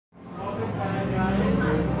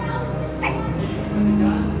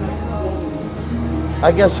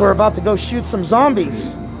I guess we're about to go shoot some zombies.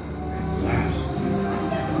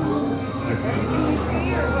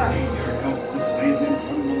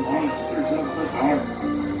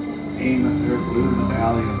 Aim at their blue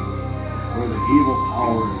medallions where the evil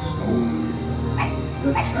power is stolen.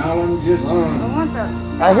 The challenge is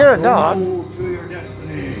on. I hear a dog. Go to your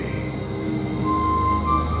destiny.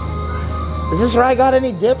 Is this where I got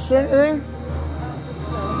any dips or anything?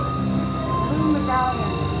 Blue medallion.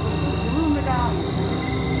 Blue medallion.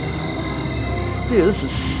 Dude, this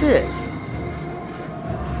is sick.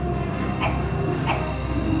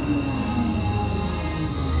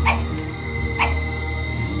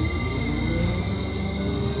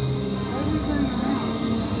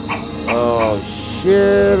 Oh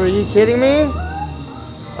shit, are you kidding me?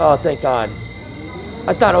 Oh, thank God.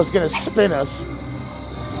 I thought I was gonna spin us.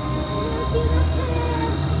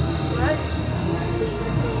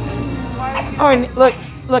 Oh, and look,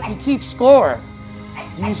 you keep score.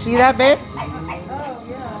 Do you see that, babe? Oh,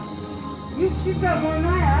 yeah. You've got more than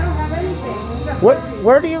I don't have anything. What?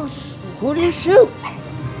 Who do you shoot?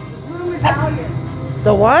 Blue medallion.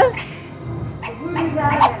 The what? The blue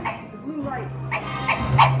medallion. The blue lights.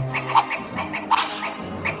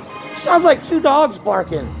 Sounds like two dogs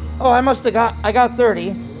barking. Oh, I got 30. I got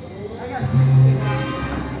 60 now.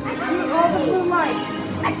 All the blue lights.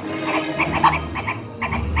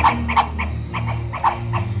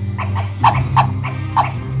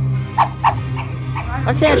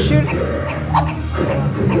 I can't shoot.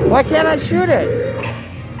 Why can't I shoot it?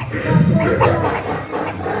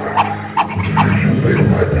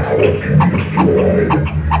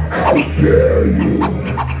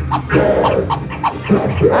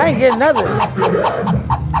 I ain't getting nothing.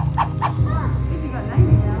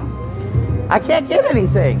 I can't get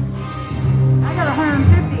anything. I got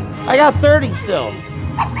 150. I got 30 still.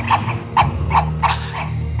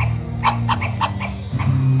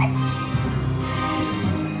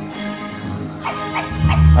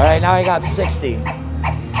 All right, now I got 60.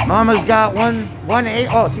 Mama's got 118.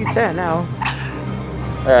 Oh, 210 now.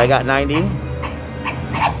 All right, I got 90.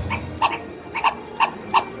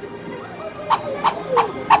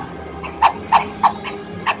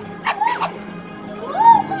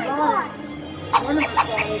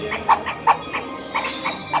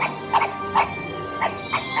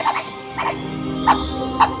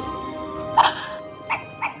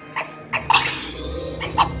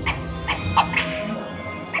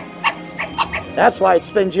 That's why it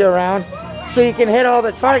spins you around, so you can hit all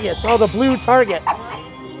the targets, all the blue targets.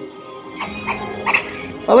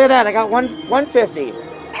 Oh, look at that, I got 150.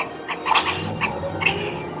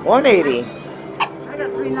 180. I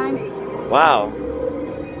got 390. Wow.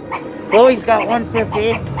 Chloe's got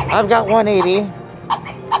 150. I've got 180.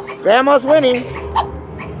 Grandma's winning.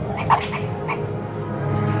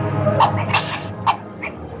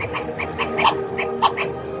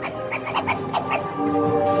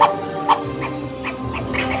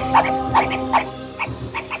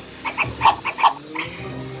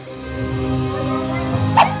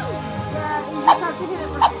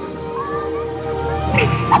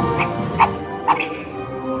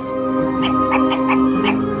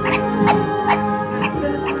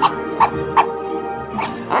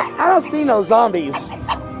 I don't see no zombies.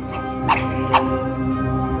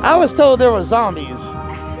 I was told there were zombies.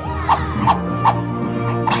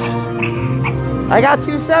 I got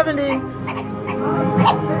 270.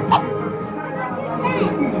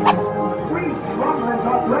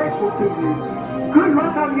 Good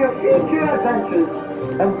luck on your future adventures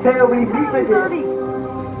until we meet again.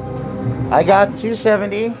 I got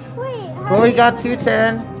 270. Chloe got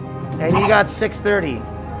 210. And you got 630.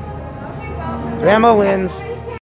 Grandma wins.